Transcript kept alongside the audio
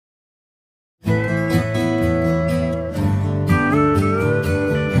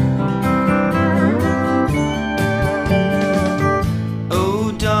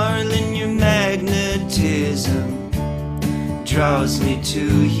draws me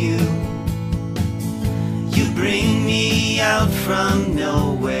to you. You bring me out from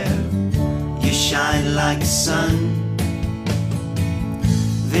nowhere. You shine like sun.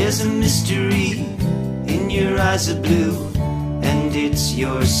 There's a mystery in your eyes of blue, and it's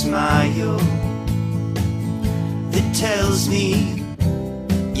your smile that tells me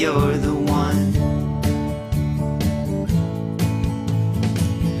you're the one.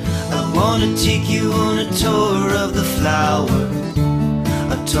 I wanna take you on a tour of the flowers,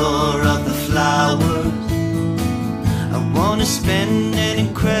 a tour of the flowers. I wanna spend an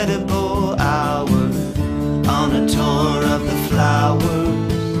incredible hour on a tour of the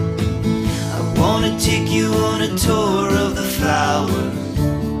flowers. I wanna take you on a tour of the flowers,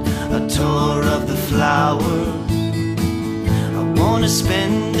 a tour of the flowers. I wanna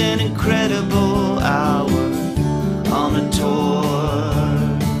spend an incredible hour on a tour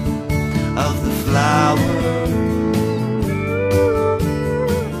of the flowers.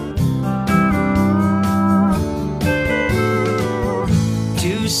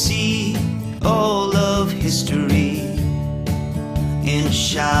 To see all of history in a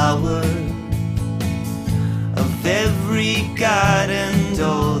shower of every garden